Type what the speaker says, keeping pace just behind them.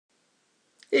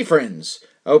Hey friends,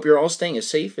 I hope you're all staying as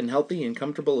safe and healthy and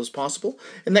comfortable as possible,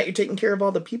 and that you're taking care of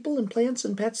all the people and plants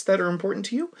and pets that are important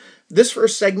to you. This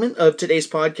first segment of today's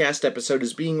podcast episode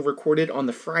is being recorded on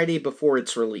the Friday before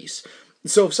its release.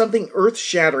 So if something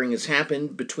earth-shattering has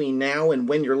happened between now and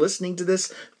when you're listening to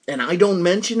this, and I don't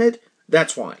mention it,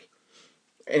 that's why.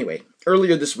 Anyway,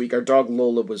 earlier this week, our dog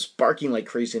Lola was barking like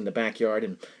crazy in the backyard,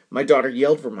 and my daughter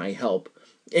yelled for my help.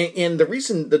 And the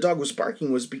reason the dog was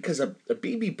barking was because a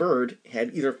baby bird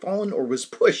had either fallen or was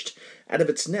pushed out of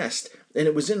its nest, and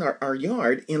it was in our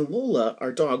yard, and Lola,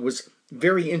 our dog, was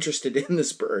very interested in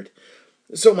this bird.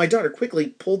 So my daughter quickly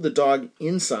pulled the dog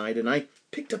inside, and I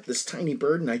picked up this tiny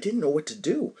bird, and I didn't know what to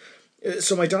do.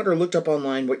 So my daughter looked up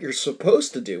online what you're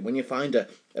supposed to do when you find a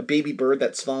baby bird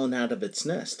that's fallen out of its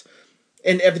nest.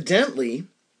 And evidently,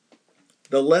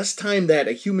 the less time that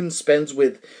a human spends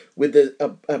with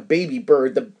a baby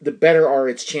bird, the better are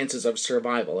its chances of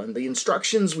survival. And the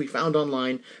instructions we found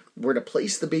online were to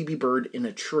place the baby bird in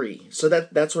a tree. So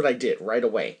that's what I did right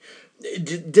away.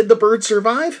 Did the bird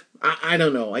survive? I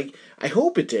don't know. I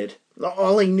hope it did.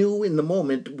 All I knew in the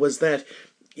moment was that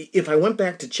if I went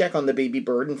back to check on the baby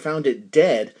bird and found it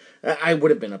dead, I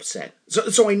would have been upset.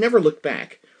 So I never looked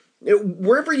back.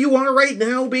 Wherever you are right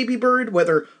now, baby bird,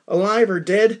 whether alive or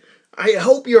dead, I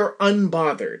hope you're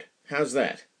unbothered. How's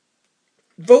that?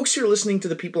 Folks, you're listening to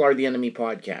the People Are the Enemy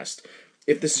podcast.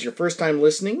 If this is your first time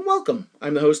listening, welcome.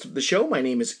 I'm the host of the show. My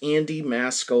name is Andy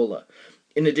Mascola.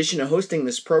 In addition to hosting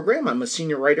this program, I'm a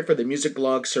senior writer for the music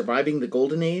blog Surviving the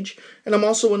Golden Age, and I'm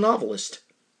also a novelist.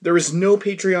 There is no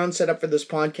Patreon set up for this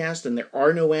podcast, and there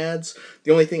are no ads.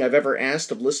 The only thing I've ever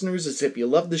asked of listeners is if you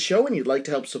love the show and you'd like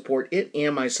to help support it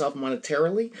and myself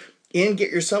monetarily, and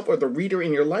get yourself or the reader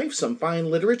in your life some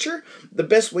fine literature, the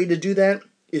best way to do that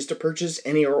is to purchase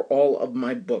any or all of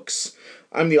my books.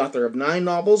 I'm the author of 9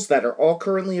 novels that are all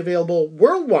currently available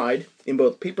worldwide in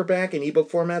both paperback and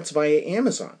ebook formats via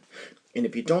Amazon. And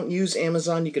if you don't use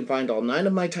Amazon, you can find all 9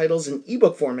 of my titles in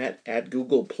ebook format at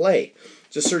Google Play.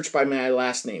 Just search by my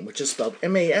last name, which is spelled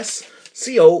Mascola.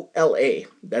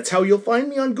 That's how you'll find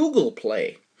me on Google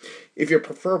Play. If you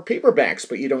prefer paperbacks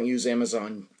but you don't use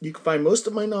Amazon, you can find most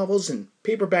of my novels in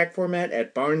paperback format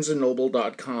at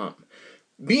barnesandnoble.com.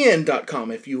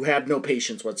 bn.com if you have no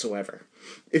patience whatsoever.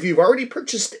 If you've already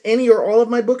purchased any or all of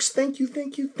my books, thank you,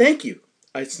 thank you, thank you.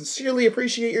 I sincerely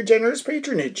appreciate your generous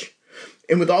patronage.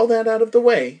 And with all that out of the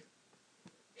way,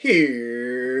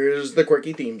 here's the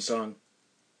quirky theme song.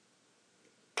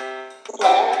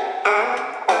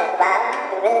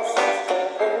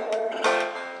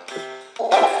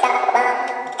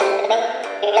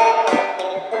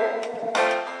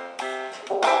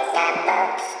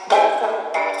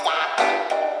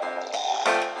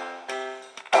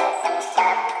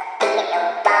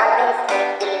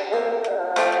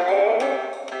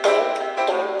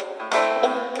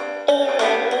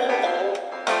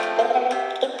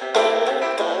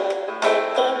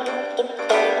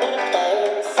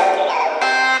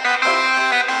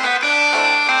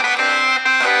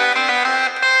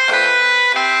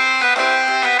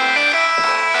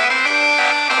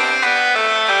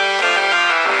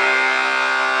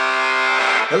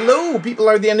 Hello, People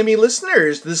Are the Enemy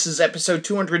listeners. This is episode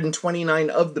 229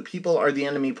 of the People Are the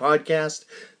Enemy podcast.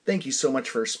 Thank you so much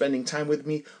for spending time with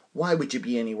me. Why would you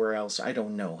be anywhere else? I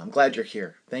don't know. I'm glad you're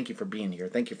here. Thank you for being here.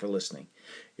 Thank you for listening.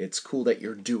 It's cool that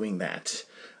you're doing that.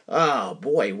 Oh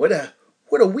boy, what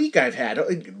a week I've had.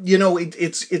 You know,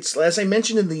 it's as I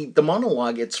mentioned in the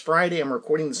monologue, it's Friday. I'm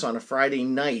recording this on a Friday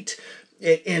night.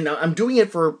 And I'm doing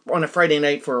it on a Friday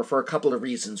night for a couple of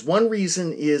reasons. One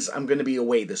reason is I'm going to be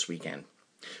away this weekend.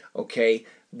 Okay.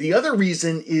 The other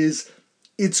reason is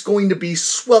it's going to be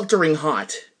sweltering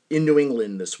hot in New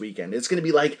England this weekend. It's going to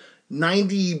be like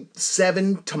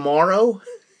 97 tomorrow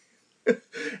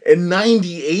and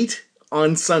 98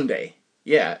 on Sunday.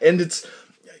 Yeah, and it's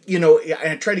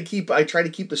I try to keep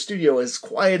the studio as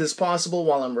quiet as possible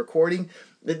while I'm recording.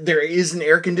 There is an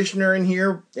air conditioner in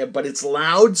here, but it's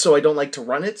loud, so I don't like to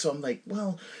run it. So I'm like,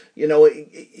 well,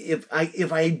 if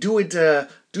I do the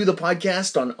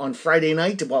podcast on Friday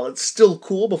night while it's still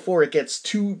cool before it gets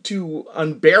too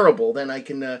unbearable, then I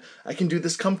can do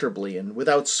this comfortably and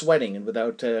without sweating and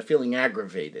without feeling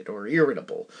aggravated or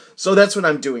irritable. So that's what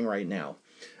I'm doing right now.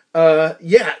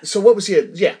 So what was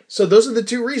it? Yeah, so those are the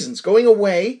 2 reasons. Going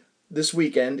away this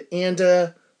weekend and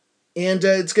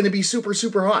it's going to be super,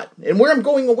 super hot. And where I'm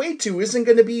going away to isn't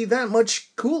going to be that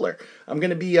much cooler. I'm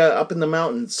going to be up in the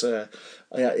mountains in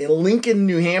Lincoln,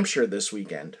 New Hampshire this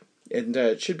weekend. And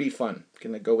it should be fun.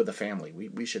 Going to go with the family.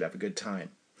 We should have a good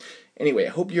time. Anyway, I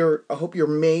hope your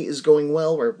May is going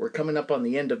well. We're coming up on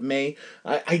the end of May.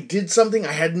 I did something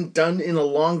I hadn't done in a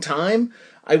long time.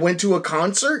 I went to a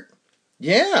concert.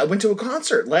 Yeah, I went to a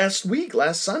concert last week,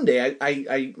 last Sunday.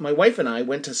 My wife and I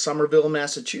went to Somerville,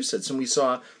 Massachusetts, and we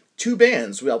saw two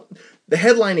bands. Well, the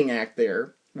headlining act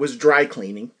there was Dry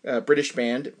Cleaning, a British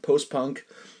band, post punk.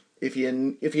 If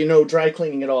you know Dry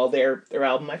Cleaning at all, their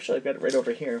album, actually I've got it right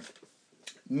over here,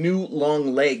 New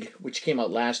Long Leg, which came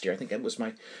out last year. I think that was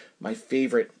my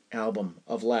favorite album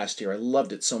of last year. I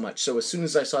loved it so much. So as soon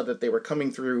as I saw that they were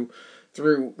coming through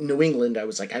New England, I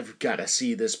was like, I've got to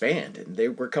see this band. And they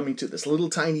were coming to this little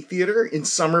tiny theater in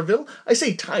Somerville. I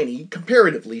say tiny,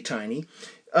 comparatively tiny.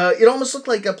 It almost looked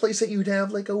like a place that you'd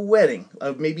have like a wedding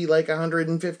of maybe like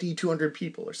 150, 200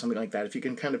 people or something like that. If you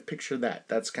can kind of picture that,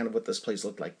 that's kind of what this place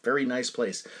looked like. Very nice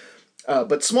place,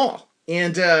 but small.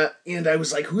 And I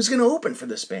was like, who's going to open for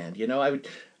this band?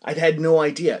 I'd had no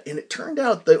idea. And it turned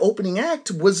out the opening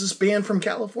act was this band from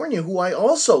California who I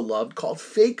also loved called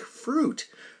Fake Fruit.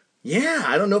 Yeah,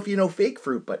 I don't know if you know Fake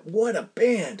Fruit, but what a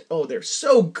band! Oh, they're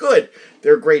so good.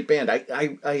 They're a great band.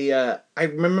 I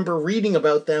remember reading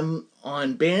about them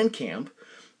on Bandcamp,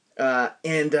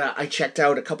 and I checked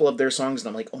out a couple of their songs, and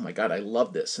I'm like, oh my god, I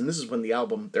love this. And this is when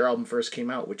their album first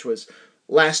came out, which was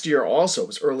last year. Also, it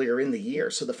was earlier in the year.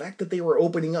 So the fact that they were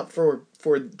opening up for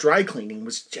Dry Cleaning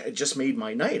just made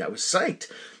my night. I was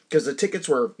psyched because the tickets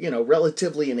were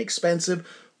relatively inexpensive.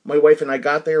 My wife and I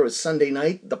got there. It was Sunday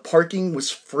night. The parking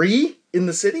was free in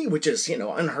the city, which is,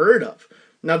 unheard of.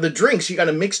 Now, the drinks, you got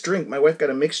a mixed drink. My wife got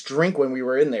a mixed drink when we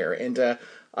were in there. And,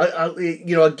 I'll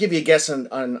give you a guess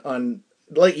on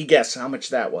let you guess how much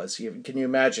that was. Can you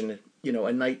imagine,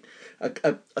 a night,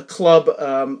 a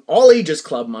club, all ages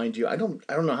club, mind you. I don't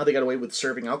know how they got away with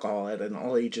serving alcohol at an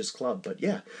all ages club, but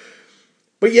yeah.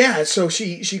 But yeah, so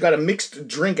she got a mixed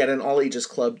drink at an all ages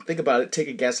club. Think about it. Take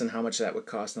a guess on how much that would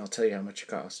cost, and I'll tell you how much it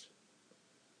cost.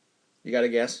 You got a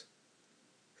guess?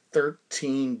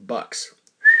 $13,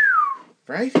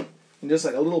 right? And just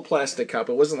like a little plastic cup.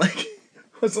 It wasn't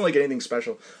like anything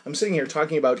special. I'm sitting here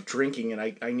talking about drinking, and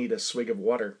I need a swig of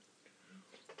water.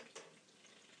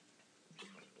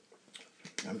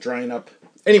 I'm drying up.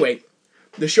 Anyway,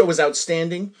 the show was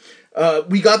outstanding.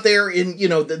 We got there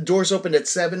the doors opened at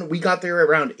 7. We got there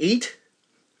around 8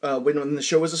 when the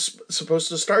show was supposed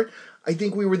to start. I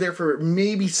think we were there for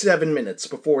maybe 7 minutes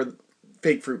before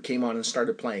Fake Fruit came on and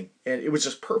started playing. And it was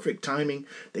just perfect timing.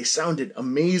 They sounded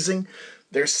amazing.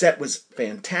 Their set was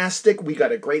fantastic. We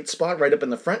got a great spot right up in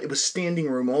the front. It was standing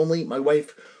room only. My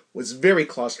wife was very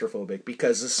claustrophobic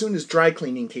because as soon as Dry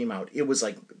Cleaning came out, it was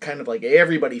kind of like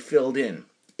everybody filled in.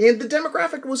 And the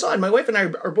demographic was odd. My wife and I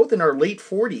are both in our late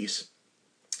 40s.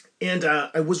 And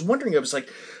I was wondering, I was like,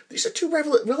 these are two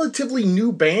relatively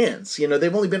new bands.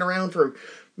 They've only been around for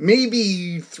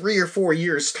maybe 3 or 4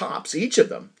 years tops, each of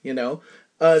them,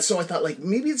 So I thought,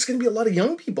 maybe it's going to be a lot of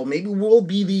young people. Maybe we'll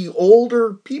be the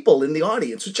older people in the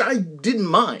audience, which I didn't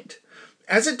mind.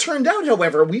 As it turned out,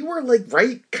 however, we were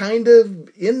right kind of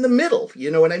in the middle.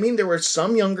 You know what I mean? There were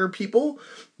some younger people,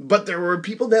 but there were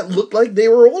people that looked like they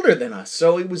were older than us.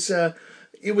 So it was a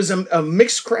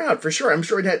mixed crowd for sure. I'm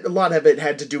sure a lot of it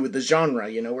had to do with the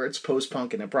genre, where it's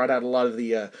post-punk, and it brought out a lot of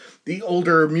the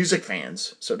older music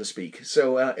fans, so to speak.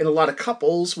 So and a lot of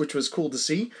couples, which was cool to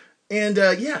see. And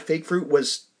Fake Fruit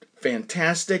was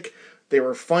fantastic. They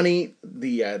were funny.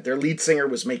 Their lead singer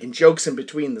was making jokes in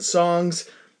between the songs.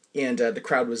 And the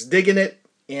crowd was digging it,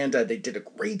 and they did a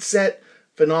great set,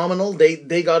 phenomenal.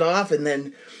 They got off, and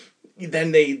then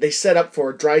they set up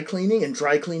for Dry Cleaning, and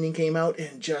Dry Cleaning came out,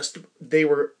 and they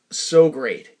were so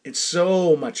great. It's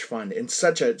so much fun, and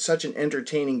such an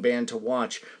entertaining band to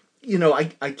watch.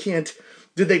 I can't.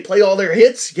 Did they play all their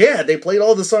hits? Yeah, they played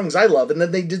all the songs I love, and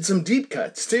then they did some deep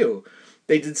cuts too.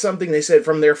 They did something, they said,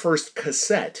 from their first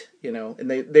cassette, and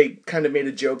they kind of made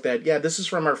a joke that, yeah, this is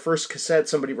from our first cassette.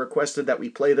 Somebody requested that we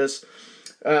play this.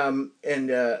 And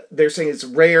they're saying it's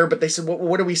rare, but they said,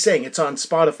 what are we saying? It's on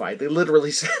Spotify. They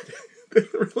literally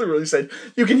said,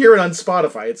 you can hear it on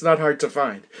Spotify. It's not hard to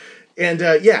find. And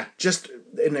just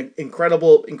an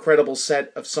incredible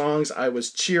set of songs. I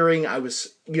was cheering. I don't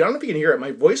know if you can hear it.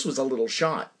 My voice was a little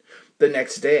shot the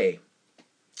next day.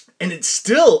 And it's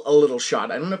still a little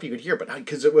shot. I don't know if you could hear, but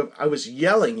because I was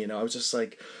yelling, I was just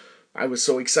I was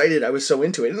so excited. I was so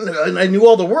into it. And I knew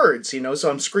all the words, so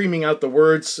I'm screaming out the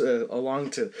words along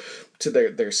to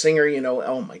their singer,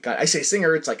 Oh my God. I say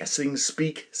singer, it's like a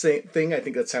sing-speak thing. I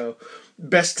think that's how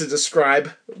best to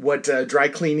describe what Dry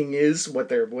Cleaning is, what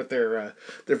their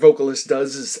vocalist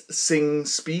does is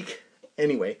sing-speak.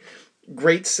 Anyway,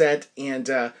 great set.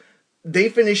 And they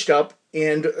finished up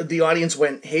and the audience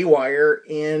went haywire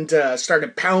and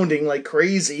started pounding like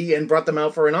crazy and brought them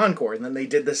out for an encore. And then they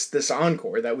did this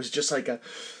encore that was just like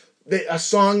a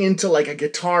song into like a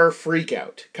guitar freak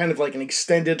out, kind of like an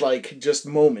extended like just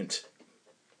moment.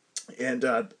 And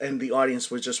the audience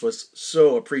was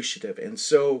so appreciative and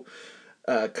so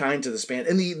kind to this band,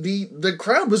 and the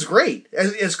crowd was great,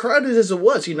 as crowded as it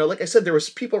was. Like I said, there was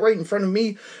people right in front of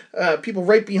me, people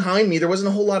right behind me. There wasn't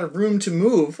a whole lot of room to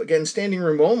move. Again, standing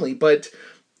room only, but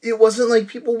it wasn't like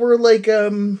people were like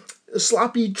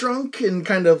sloppy drunk and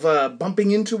kind of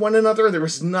bumping into one another. There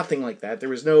was nothing like that. There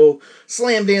was no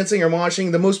slam dancing or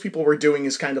moshing. The most people were doing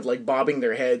is kind of like bobbing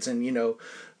their heads and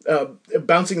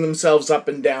bouncing themselves up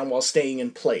and down while staying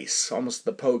in place, almost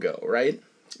the pogo, right?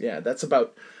 Yeah, that's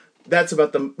about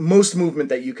the most movement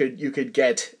that you could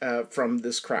get from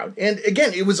this crowd. And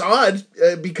again, it was odd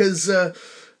because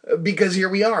here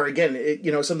we are again.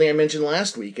 Something I mentioned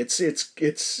last week. It's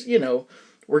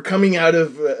we're coming out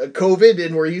of COVID,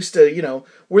 and we're used to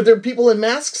were there people in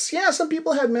masks? Yeah, some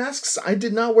people had masks. I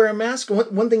did not wear a mask.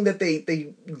 One thing that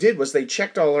they did was they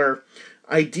checked all our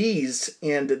IDs,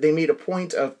 and they made a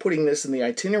point of putting this in the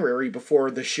itinerary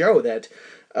before the show that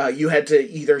you had to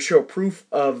either show proof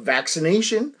of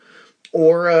vaccination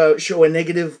or show a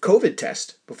negative COVID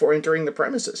test before entering the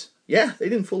premises. Yeah, they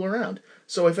didn't fool around.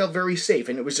 So I felt very safe,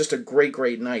 and it was just a great,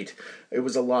 great night. It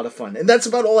was a lot of fun. And that's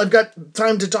about all I've got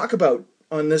time to talk about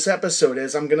on this episode,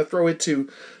 as I'm going to throw it to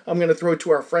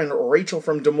our friend Rachel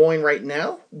from Des Moines right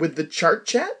now with the Chart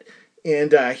Chat.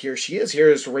 And here she is.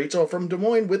 Here's Rachel from Des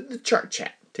Moines with the Chart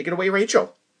Chat. Take it away,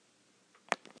 Rachel.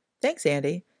 Thanks,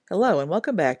 Andy. Hello, and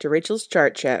welcome back to Rachel's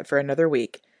Chart Chat for another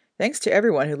week. Thanks to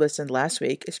everyone who listened last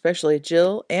week, especially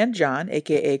Jill and John,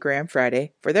 aka Graham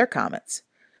Friday, for their comments.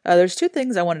 There's two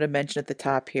things I wanted to mention at the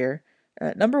top here.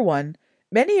 Number one,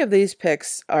 many of these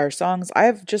picks are songs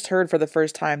I've just heard for the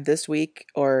first time this week,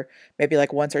 or maybe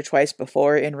like once or twice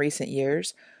before in recent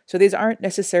years. So these aren't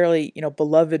necessarily,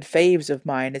 beloved faves of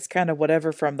mine. It's kind of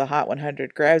whatever from the Hot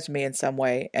 100 grabs me in some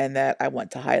way and that I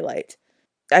want to highlight.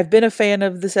 I've been a fan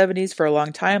of the 70s for a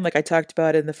long time, like I talked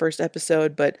about in the first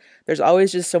episode, but there's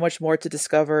always just so much more to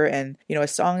discover. And, a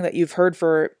song that you've heard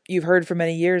for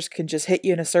many years can just hit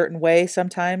you in a certain way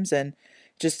sometimes. And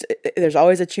just, there's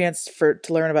always a chance to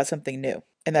learn about something new.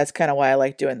 And that's kind of why I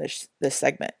like doing this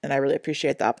segment, and I really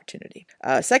appreciate the opportunity.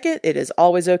 Second, it is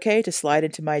always okay to slide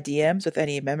into my DMs with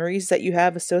any memories that you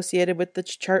have associated with the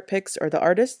chart picks or the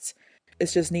artists.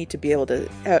 It's just neat to be able to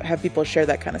have people share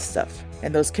that kind of stuff,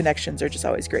 and those connections are just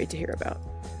always great to hear about.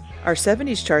 Our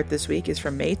 70s chart this week is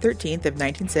from May 13th of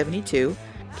 1972.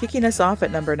 Kicking us off at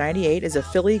number 98 is a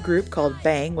Philly group called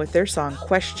Bang with their song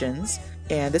Questions,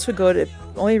 and this would go to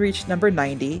only reach number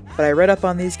 90, but I read up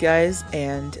on these guys,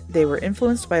 and they were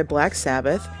influenced by Black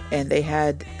Sabbath, and they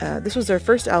had, this was their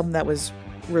first album that was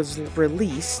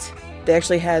released. They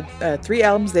actually had 3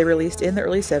 albums they released in the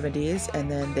early 70s,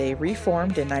 and then they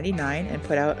reformed in 99 and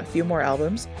put out a few more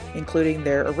albums, including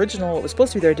their original, what was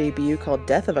supposed to be their debut, called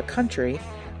Death of a Country,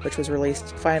 which was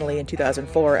released finally in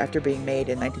 2004 after being made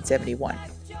in 1971.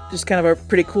 Just kind of a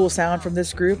pretty cool sound from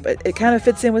this group. It kind of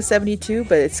fits in with 72,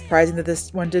 but it's surprising that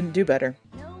this one didn't do better.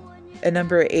 At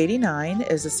number 89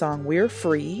 is the song We're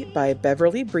Free by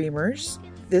Beverly Breamers.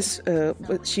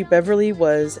 Beverly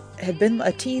had been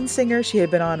a teen singer. She had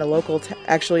been on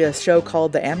a show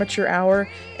called The Amateur Hour,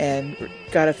 and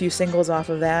got a few singles off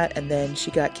of that, and then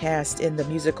she got cast in the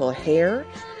musical Hair,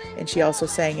 and she also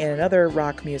sang in another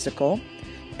rock musical.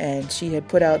 And she had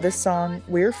put out this song,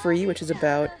 We're Free, which is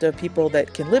about the people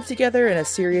that can live together in a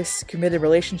serious, committed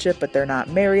relationship, but they're not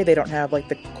married. They don't have, like,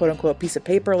 the quote-unquote piece of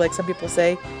paper, like some people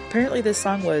say. Apparently this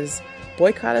song was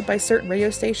boycotted by certain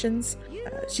radio stations.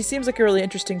 She seems like a really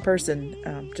interesting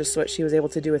person, just what she was able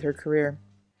to do with her career.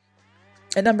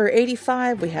 At number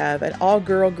 85, we have an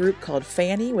all-girl group called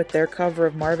Fanny with their cover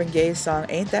of Marvin Gaye's song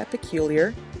Ain't That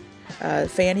Peculiar.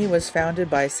 Fanny was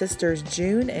founded by sisters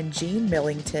June and Jean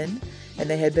Millington, and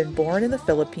they had been born in the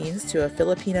Philippines to a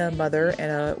Filipina mother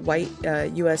and a white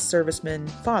U.S. serviceman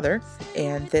father.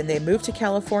 And then they moved to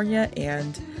California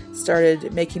and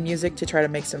started making music to try to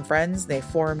make some friends. They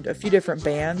formed a few different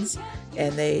bands,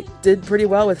 and they did pretty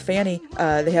well with Fanny.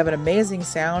 They have an amazing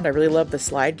sound. I really love the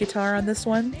slide guitar on this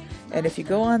one. And if you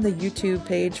go on the YouTube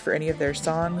page for any of their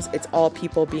songs, it's all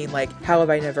people being like, how have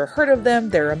I never heard of them?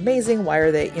 They're amazing. Why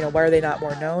are they not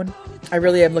more known? I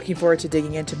really am looking forward to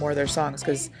digging into more of their songs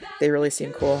because they really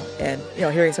seem cool, and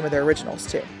hearing some of their originals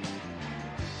too.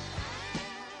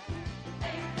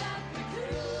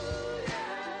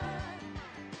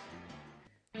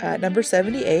 At number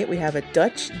 78, we have a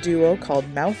Dutch duo called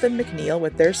Mouth and McNeil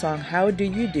with their song How Do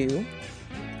You Do?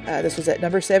 This was at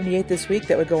number 78 this week.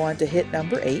 That would go on to hit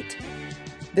number 8.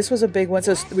 This was a big one.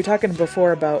 So we were talking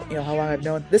before about, how long I've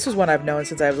known. This is one I've known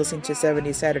since I was listening to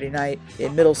 70s Saturday Night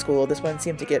in middle school. This one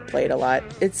seemed to get played a lot.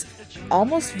 It's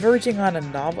almost verging on a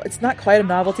novel. It's not quite a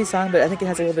novelty song, but I think it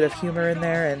has a little bit of humor in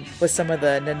there. And with some of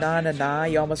the na-na-na-na,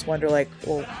 you almost wonder, like,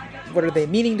 well, what are they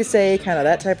meaning to say? Kind of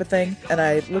that type of thing. And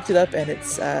I looked it up, and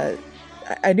it's...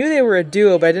 I knew they were a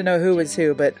duo, but I didn't know who was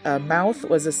who. But Mouth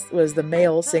was the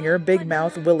male singer, Big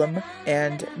Mouth Willem,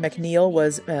 and McNeil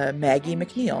was Maggie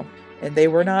McNeil. And they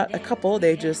were not a couple,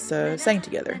 they just sang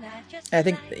together. And I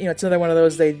think, it's another one of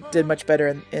those they did much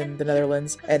better in the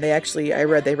Netherlands. And they actually, I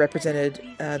read, they represented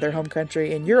their home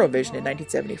country in Eurovision in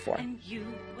 1974.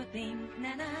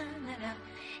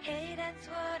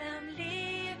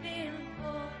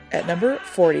 At number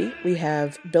 40, we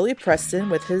have Billy Preston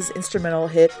with his instrumental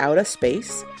hit Outta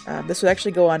Space. This would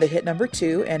actually go on to hit number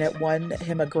 2, and it won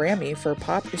him a Grammy for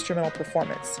pop instrumental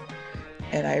performance.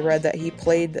 And I read that he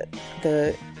played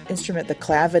the instrument, the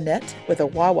clavinet, with a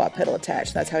wah-wah pedal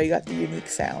attached. That's how he got the unique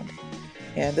sound.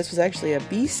 And this was actually a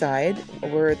B-side,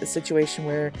 where the situation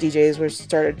where DJs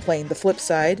started playing the flip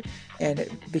side, and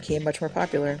it became much more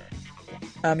popular.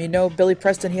 Billy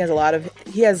Preston, he's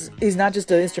not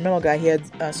just an instrumental guy, he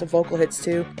had some vocal hits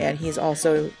too, and he's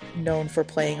also known for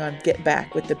playing on Get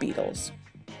Back with the Beatles.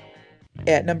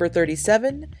 At number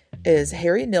 37 is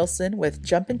Harry Nilsson with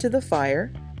Jump Into the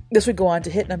Fire. This would go on to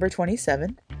hit number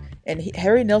 27. And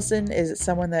Harry Nilsson is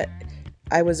someone that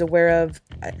I was aware of.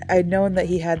 I'd known that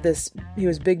he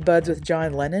was big buds with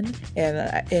John Lennon,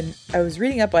 and I was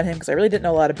reading up on him because I really didn't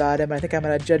know a lot about him. I think I might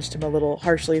have judged him a little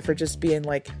harshly for just being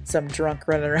like some drunk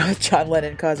running around with John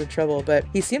Lennon causing trouble, but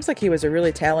he seems like he was a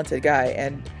really talented guy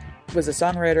and was a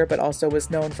songwriter, but also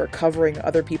was known for covering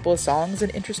other people's songs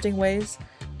in interesting ways.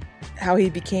 How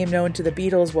he became known to the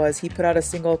Beatles was he put out a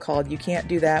single called You Can't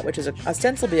Do That, which is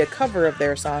ostensibly a cover of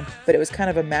their song, but it was kind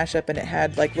of a mashup, and it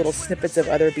had like little snippets of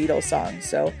other Beatles songs,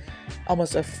 so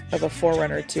almost of a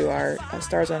forerunner to our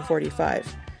Stars on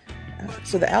 45.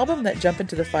 So the album that Jump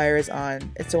Into the Fire is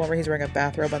on, it's the one where he's wearing a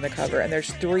bathrobe on the cover, and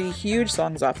there's 3 huge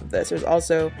songs off of this. There's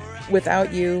also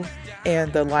Without You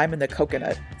and The Lime and the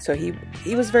Coconut, so he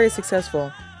was very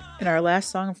successful. And our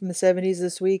last song from the 70s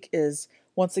this week is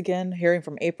once again hearing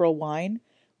from April Wine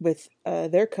with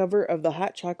their cover of the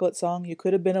Hot Chocolate song You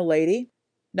Could Have Been a Lady.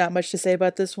 Not much to say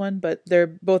about this one, but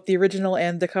they're both the original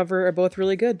and the cover are both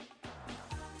really good.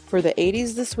 For the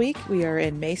 80s this week, we are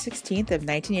in May 16th of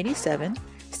 1987.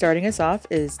 Starting us off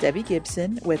is Debbie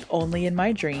Gibson with Only in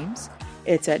My Dreams.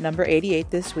 It's at number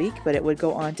 88 this week, but it would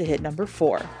go on to hit number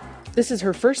 4. This is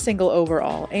her first single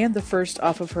overall and the first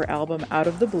off of her album Out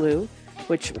of the Blue,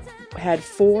 which had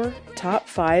 4 top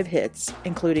 5 hits,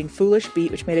 including Foolish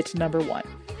Beat, which made it to number 1.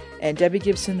 And Debbie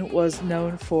Gibson was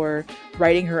known for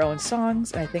writing her own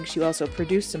songs, and I think she also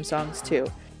produced some songs too.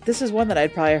 This is one that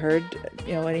I'd probably heard,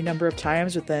 any number of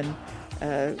times, but then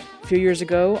a few years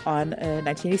ago on a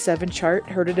 1987 chart,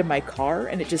 heard it in my car,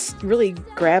 and it just really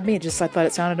grabbed me. I thought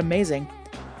it sounded amazing.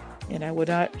 And I would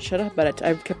not shut up about it.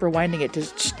 I kept rewinding it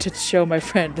to show my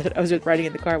friend that I was riding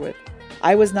in the car with.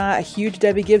 I was not a huge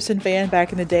Debbie Gibson fan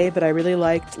back in the day, but I really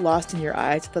liked Lost in Your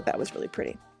Eyes. I thought that was really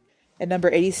pretty. At number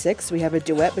 86, we have a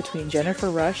duet between Jennifer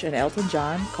Rush and Elton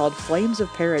John called Flames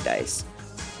of Paradise.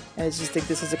 And I just think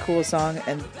this is a cool song,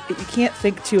 and you can't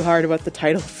think too hard about the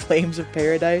title Flames of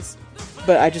Paradise,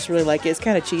 but I just really like it. It's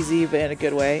kind of cheesy, but in a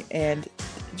good way. And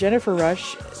Jennifer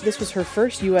Rush, this was her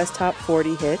first U.S. top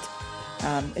 40 hit.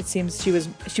 It seems she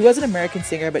was an American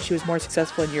singer, but she was more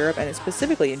successful in Europe and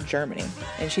specifically in Germany.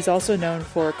 And she's also known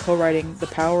for co-writing The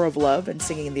Power of Love and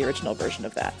singing the original version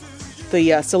of that.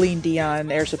 The Celine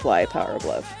Dion Air Supply Power of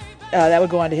Love. That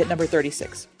would go on to hit number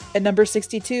 36. At number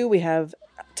 62, we have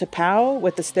T'Pau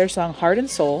with their song Heart and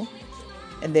Soul.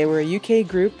 And they were a UK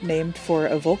group named for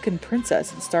a Vulcan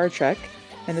princess in Star Trek.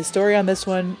 And the story on this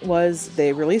one was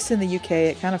they released in the UK,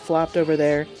 it kind of flopped over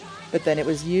there. But then it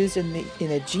was used in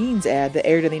a jeans ad that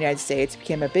aired in the United States,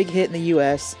 became a big hit in the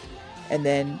US, and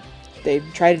then they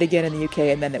tried it again in the UK,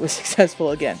 and then it was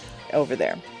successful again over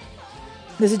there.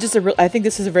 This is I think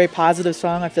this is a very positive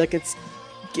song. I feel like it's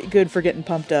good for getting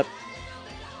pumped up.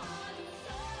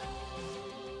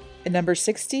 At number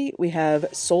 60, we have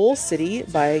Soul City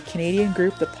by Canadian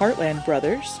group the Partland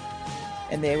Brothers,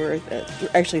 and they were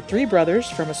actually 3 brothers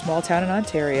from a small town in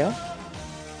Ontario.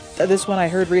 This one I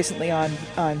heard recently on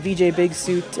VJ Big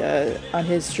Suit on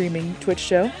his streaming Twitch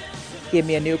show. Gave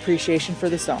me a new appreciation for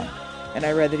the song. And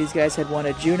I read that these guys had won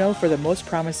a Juno for the most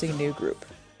promising new group.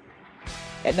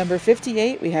 At number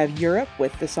 58, we have Europe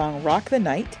with the song Rock the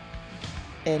Night.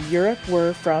 And Europe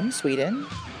were from Sweden.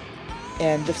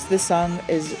 And this song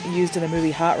is used in the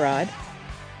movie Hot Rod.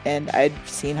 And I'd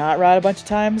seen Hot Rod a bunch of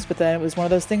times, but then it was one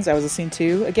of those things I was listening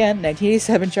to. Again,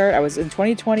 1987 chart. I was in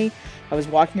 2020. I was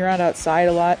walking around outside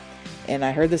a lot, and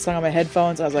I heard this song on my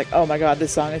headphones. I was like, oh my god,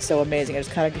 this song is so amazing. I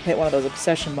just kind of hit one of those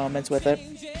obsession moments with it.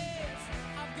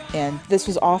 And this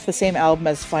was off the same album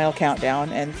as Final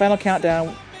Countdown, and Final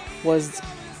Countdown was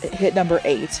hit number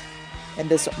 8, and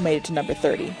this made it to number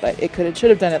 30. But it should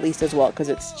have done at least as well, because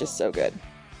it's just so good.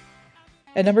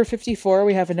 At number 54,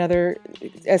 we have another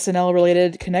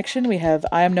SNL-related connection. We have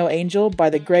I Am No Angel by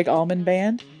the Greg Allman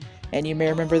Band. And you may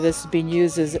remember this being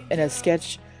used in a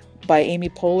sketch by Amy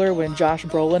Poehler when Josh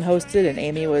Brolin hosted, and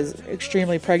Amy was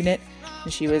extremely pregnant.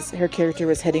 And her character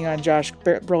was hitting on Josh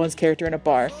Brolin's character in a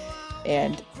bar.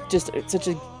 And just such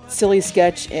a silly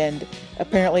sketch, and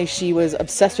apparently she was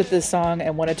obsessed with this song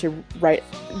and wanted to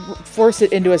force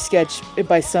it into a sketch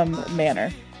by some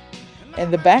manner.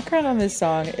 And the background on this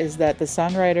song is that the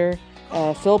songwriter,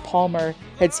 Phil Palmer,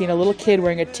 had seen a little kid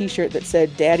wearing a t-shirt that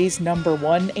said Daddy's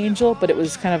 #1 Angel, but it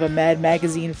was kind of a Mad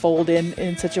Magazine fold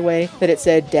in such a way that it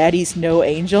said Daddy's No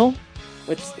Angel,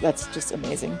 which that's just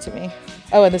amazing to me.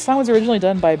 Oh, and the song was originally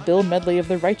done by Bill Medley of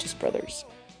the Righteous Brothers.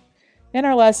 And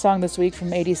our last song this week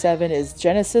from 87 is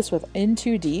Genesis with In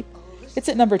Too Deep. It's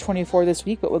at number 24 this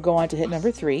week, but will go on to hit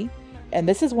number 3. And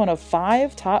this is one of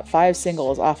 5 top 5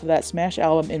 singles off of that Smash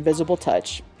album Invisible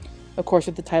Touch. Of course,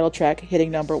 with the title track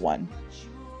hitting number 1.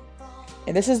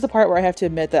 And this is the part where I have to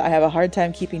admit that I have a hard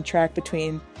time keeping track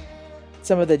between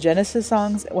some of the Genesis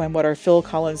songs and what are Phil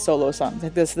Collins solo songs.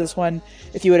 Like this one,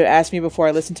 if you would have asked me before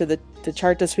I listened to the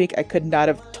chart this week, I could not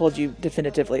have told you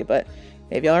definitively, but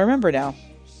maybe I'll remember now.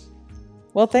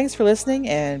 Well, thanks for listening,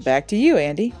 and back to you,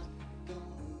 Andy.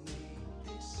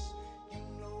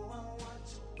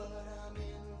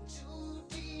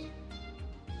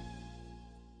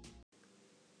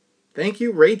 Thank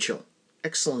you, Rachel.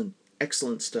 Excellent,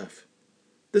 excellent stuff.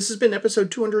 This has been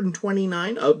episode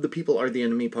 229 of the People Are the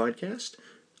Enemy podcast.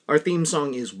 Our theme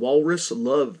song is Walrus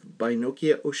Love by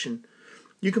Nokia Ocean.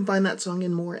 You can find that song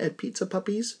and more at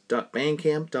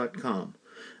pizzapuppies.bandcamp.com.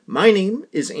 My name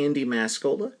is Andy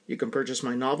Mascola. You can purchase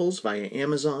my novels via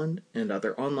Amazon and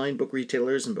other online book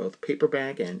retailers in both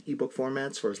paperback and ebook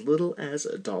formats for as little as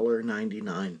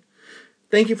 $1.99.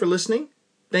 Thank you for listening.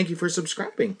 Thank you for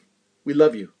subscribing. We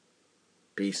love you.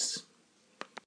 Peace.